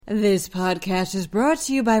This podcast is brought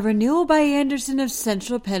to you by Renewal by Andersen of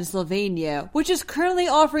Central Pennsylvania, which is currently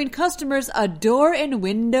offering customers a door and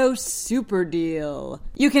window super deal.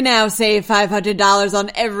 You can now save $500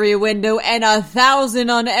 on every window and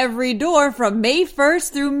 $1,000 on every door from May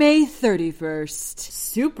 1st through May 31st.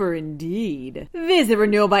 Super indeed. Visit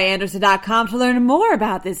renewalbyandersen.com to learn more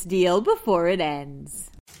about this deal before it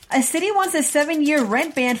ends. A city wants a 7-year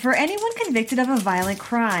rent ban for anyone convicted of a violent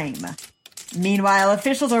crime. Meanwhile,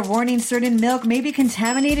 officials are warning certain milk may be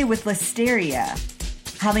contaminated with listeria.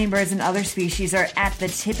 Hummingbirds and other species are at the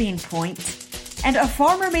tipping point. And a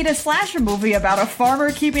farmer made a slasher movie about a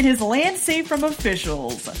farmer keeping his land safe from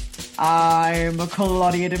officials. I'm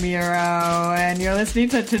Claudia DeMiro, and you're listening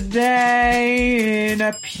to Today in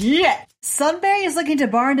a PA. Sunbury is looking to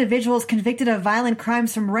bar individuals convicted of violent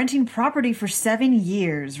crimes from renting property for 7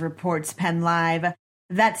 years, reports Penn Live.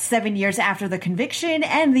 That's 7 years after the conviction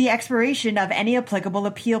and the expiration of any applicable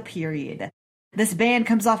appeal period. This ban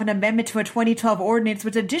comes off an amendment to a 2012 ordinance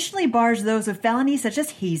which additionally bars those with felonies such as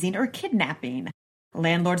hazing or kidnapping.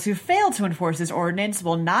 Landlords who fail to enforce this ordinance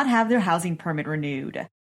will not have their housing permit renewed.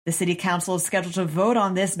 The City Council is scheduled to vote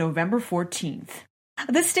on this November 14th.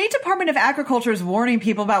 The State Department of Agriculture is warning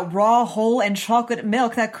people about raw, whole, and chocolate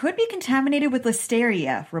milk that could be contaminated with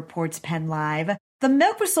listeria, reports Penn Live. The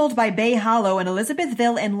milk was sold by Bay Hollow in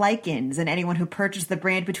Elizabethville and Likens, and anyone who purchased the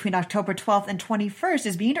brand between October 12th and 21st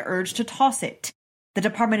is being urged to toss it. The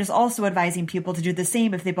department is also advising people to do the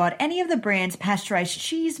same if they bought any of the brand's pasteurized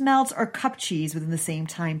cheese melts or cup cheese within the same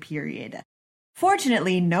time period.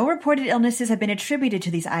 Fortunately, no reported illnesses have been attributed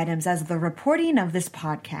to these items as of the reporting of this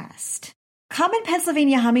podcast. Common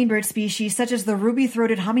Pennsylvania hummingbird species such as the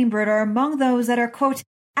ruby-throated hummingbird are among those that are, quote,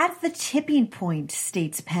 at the tipping point,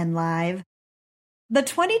 states Penn Live. The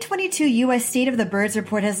 2022 U.S. State of the Birds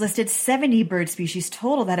report has listed 70 bird species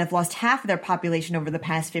total that have lost half of their population over the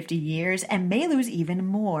past 50 years and may lose even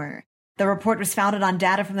more. The report was founded on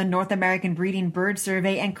data from the North American Breeding Bird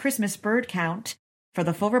Survey and Christmas Bird Count. For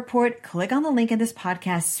the full report, click on the link in this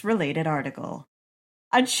podcast's related article.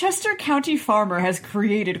 A Chester County farmer has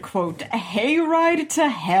created, quote, a hayride to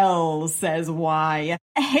hell, says why.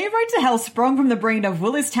 A hayride to hell sprung from the brain of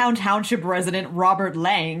Willistown Township resident Robert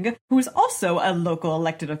Lang, who is also a local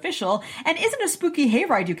elected official, and isn't a spooky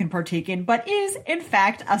hayride you can partake in, but is, in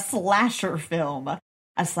fact, a slasher film.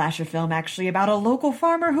 A slasher film actually about a local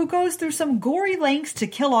farmer who goes through some gory lengths to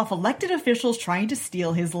kill off elected officials trying to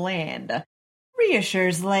steal his land.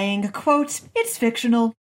 Reassures Lang, quote, it's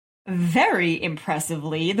fictional. Very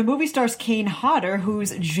impressively, the movie stars Kane Hodder,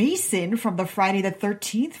 who's Jason from the Friday the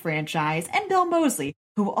 13th franchise, and Bill Moseley,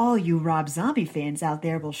 who all you Rob Zombie fans out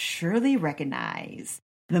there will surely recognize.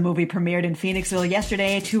 The movie premiered in Phoenixville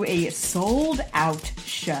yesterday to a sold-out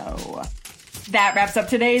show. That wraps up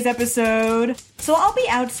today's episode. So I'll be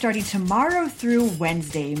out starting tomorrow through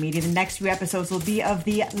Wednesday, meaning the next few episodes will be of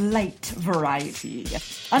the light variety.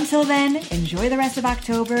 Until then, enjoy the rest of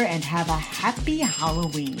October and have a happy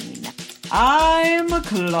Halloween. I'm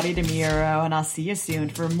Claudia DeMiro, and I'll see you soon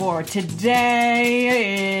for more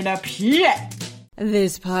Today in a PA.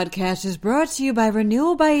 This podcast is brought to you by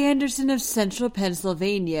Renewal by Andersen of Central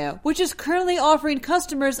Pennsylvania, which is currently offering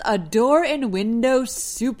customers a door and window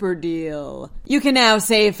super deal. You can now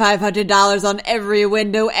save $500 on every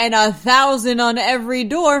window and $1,000 on every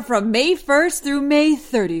door from May 1st through May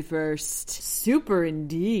 31st. Super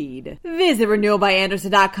indeed. Visit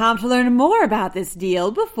renewalbyandersen.com to learn more about this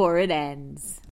deal before it ends.